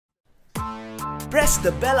press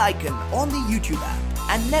the bell icon on the YouTube app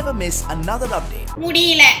and never miss another update.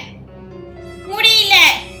 முடியல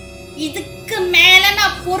இதுக்கு மேல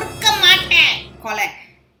நான் பொறுக்க மாட்டேன். கொலை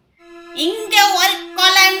இங்க ஒரு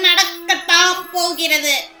கொலை நடக்கத்தான்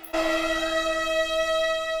போகிறது.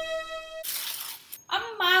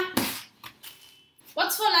 அம்மா,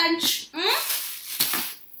 what's for lunch?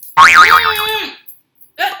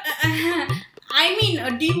 I mean,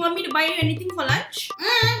 do you want me to buy you anything for lunch?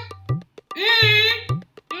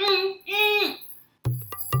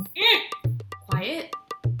 Quiet.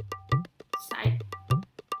 Side.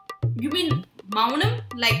 You mean Maunam?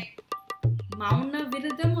 Like Mauna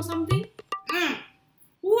Viradam or something?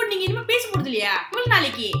 Oh, நீங்க இனிமே பேச போறது இல்லையா? ஒரு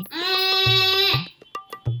நாளைக்கு.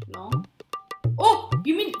 No. Oh,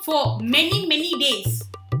 you mean for many days?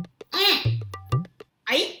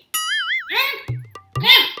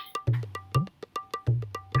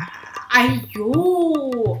 ஐயோ,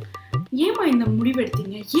 ஏமா இந்த முடிவு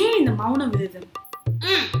எடுத்தீங்க? ஏன் இந்த மௌன விரதம்?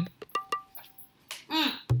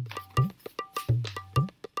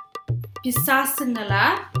 பிசாசுங்களா,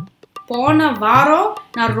 போன வாரம்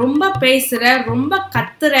நான் ரொம்ப பேசுறேன், ரொம்ப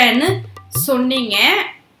கத்துறேன்னு சொன்னீங்க.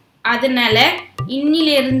 அதனால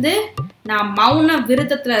இன்னிலிருந்து நான் மௌன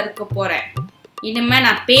விரதத்துல இருக்க போறேன். இனிமே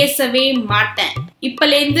நான் பேசவே மாட்டேன்.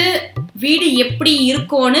 இப்பலேருந்து வீடு எப்படி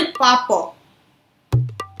இருக்கும்னு பாப்போம்.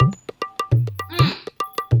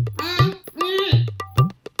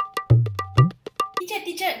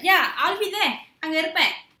 Teacher, yeah, I'll be there. அங்க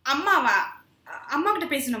இருப்பேன். அம்மாவா? அம்மா கிட்ட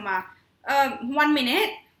பேசணுமா? 1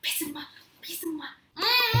 minute. பேசுங்கம்மா.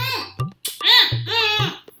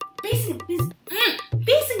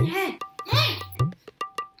 பேசுங்க.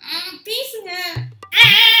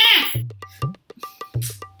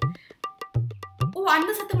 ஓ, அந்த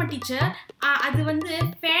சத்தமா டீச்சர்? அது வந்து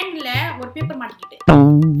ஃபேன்ல ஒரு பேப்பர் மாட்டிக்கிட்டு.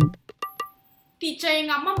 டீச்சர்,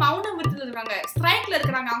 எங்க அம்மா மௌன விரதத்துல இருக்காங்க, ஸ்ட்ரைக்ல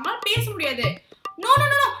இருக்காங்க, அவங்களால பேச முடியாது. நோ,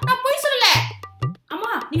 நான் போய் சொல்லல.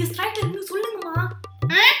 அம்மா, நீங்க ஸ்ட்ரைக்ல இருந்து சொல்லுங்கம்மா.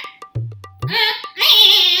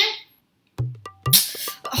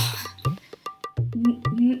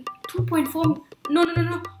 2.4 no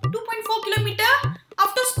 2.4 kilometer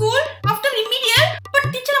after school, after remedial. But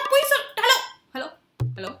teacher, நான் போய்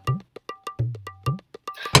hello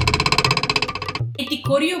இத்தி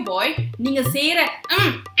கொரியோ பாய், நீங்க செய்யற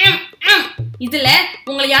இதுல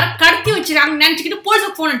உங்களை யாரோ கடத்தி வச்சிருக்காங்க நினைச்சுக்கிட்டு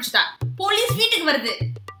போலீஸ்க்கு போன் அடிச்சுட்டா. போலீஸ் வீட்டுக்கு வருது.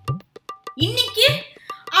 இன்னைக்கு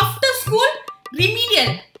after school remedial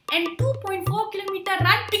and 2.4 kilometer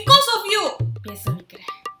run because of you. பேச வைக்கிறேன்.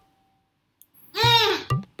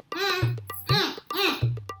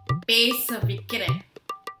 பேச வைக்கிறேன்.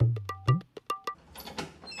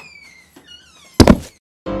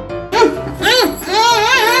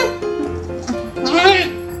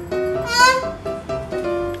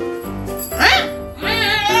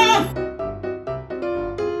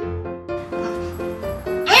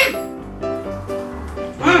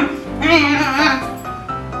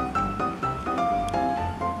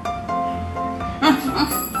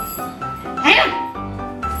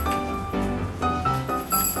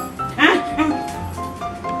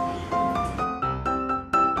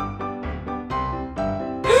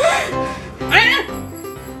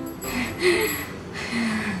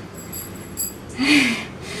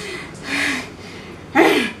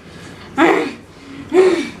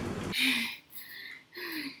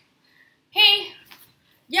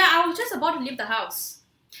 About to leave the house.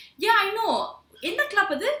 Yeah, I know. என்ன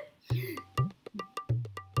கிளப் அது?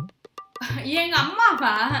 எங்க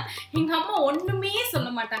அம்மாவா? எங்க அம்மா ஒண்ணுமே சொல்ல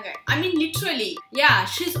மாட்டாங்க. I mean literally. Yeah,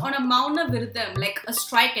 she's on a mauna viradam, like a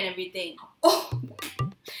strike and everything. Oh,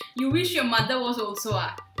 you wish your mother was also.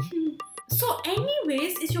 So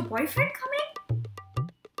anyways, is your boyfriend coming?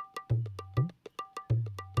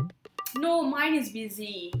 No, mine is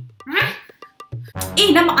busy.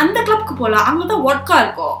 ஏய், நம்ம அந்த கிளப்க்கு போலாம். அங்க தான் vodka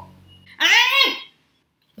இருக்கும்.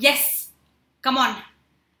 Yes, come on.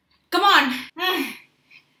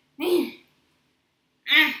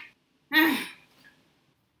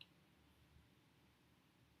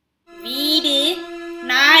 வீடு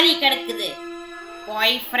நாரி கிடக்குது.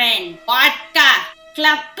 Boyfriend, vodka,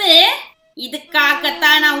 club,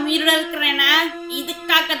 இதுக்காகத்தான் நான் உயிரோட இருக்கிறேனா?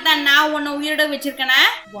 இதுக்காகத்தான் நான் உன்னை உயிரோட வச்சிருக்கேனா?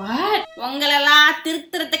 உங்களெல்லாம்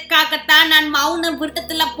திருத்துறதுக்காகத்தான் நான் மௌன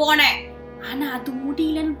விரதத்துல போனேன். ஆனா அது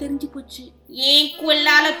முடியலன்னு தெரிஞ்சு போச்சு. ஏன்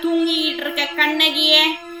கொல்லால தூங்கிட்டு இருக்க கண்ணகிய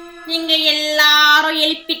நீங்க எல்லாரும்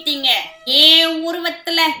எழுப்பிட்டீங்க. ஏன்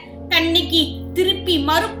உருவத்துல கண்ணகி திருப்பி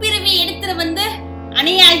மறுபிறவி எடுத்துட்டு வந்து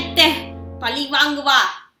அநியாயத்தை பழி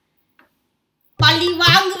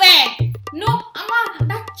வாங்குவேன். நோ அம்மா,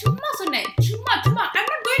 நான் சும்மா சொன்னேன். சும்மா I'm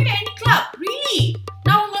not going to any club. Really?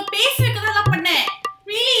 நான் உங்களை பேச வைக்கதான் பண்ணேன்.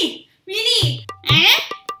 Really?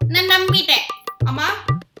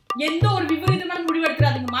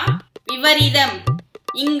 விபரீதம்.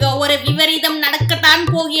 இங்க ஒரு விபரீதம் நடக்கத்தான்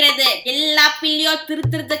போகிறது. எல்லா பிள்ளையோ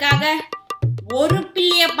திருத்துறதுக்காக ஒரு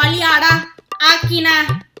பிள்ளைய பலியாடா ஆக்கினா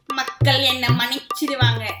மக்கள் என்ன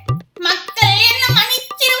மன்னிச்சிடுவாங்க. மக்கள் என்ன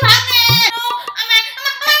மன்னிச்சிடுவாங்க.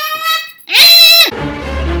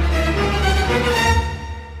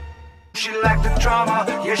 She like the drama,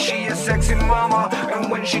 yeah she a sexy mama, and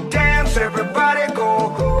when she dance everybody go,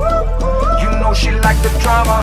 you know she like the drama.